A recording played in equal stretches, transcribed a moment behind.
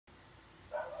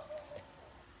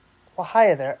Well,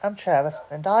 hi there, I'm Travis,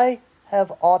 and I have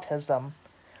autism.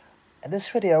 In this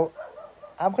video,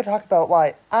 I'm going to talk about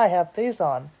why I have these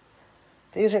on.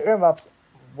 These are earmuffs.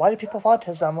 Why do people with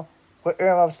autism wear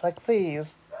earmuffs like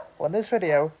these? Well, in this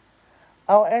video,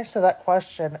 I'll answer that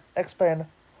question and explain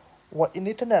what you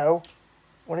need to know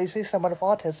when you see someone with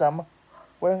autism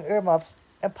wearing earmuffs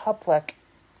in public.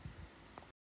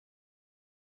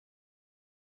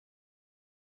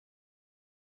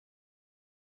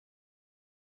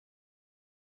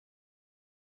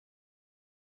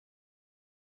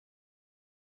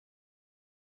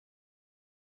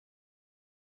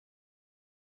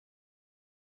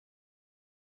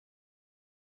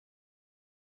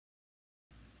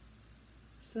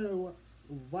 So,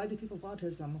 why do people with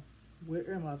autism wear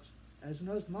earmuffs? As you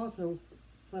notice, I'm also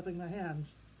flapping my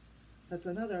hands. That's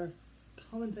another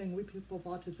common thing we people with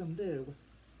autism do.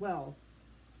 Well,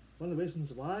 one of the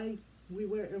reasons why we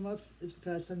wear earmuffs is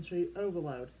because sensory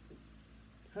overload.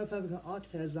 Part of having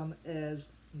autism is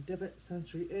different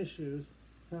sensory issues,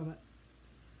 from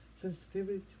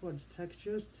sensitivity towards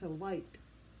textures to light.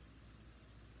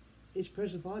 Each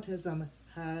person with autism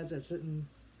has a certain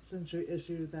sensory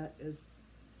issue that is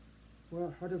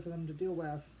harder for them to deal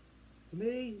with. For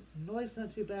me, noise is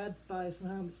not too bad, but I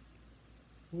sometimes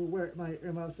will wear my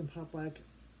earmuffs in public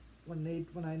when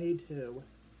I need to.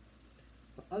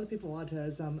 For other people with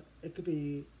autism, it could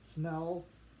be smell,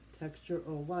 texture,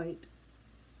 or light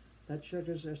that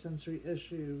triggers their sensory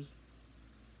issues.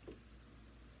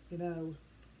 You know,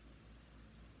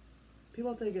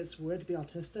 people think it's weird to be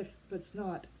autistic, but it's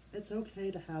not. It's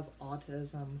okay to have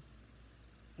autism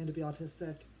and to be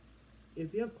autistic.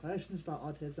 If you have questions about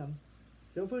autism,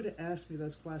 feel free to ask me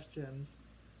those questions,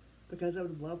 because I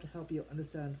would love to help you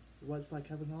understand what it's like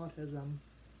having autism.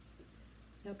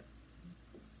 Yep.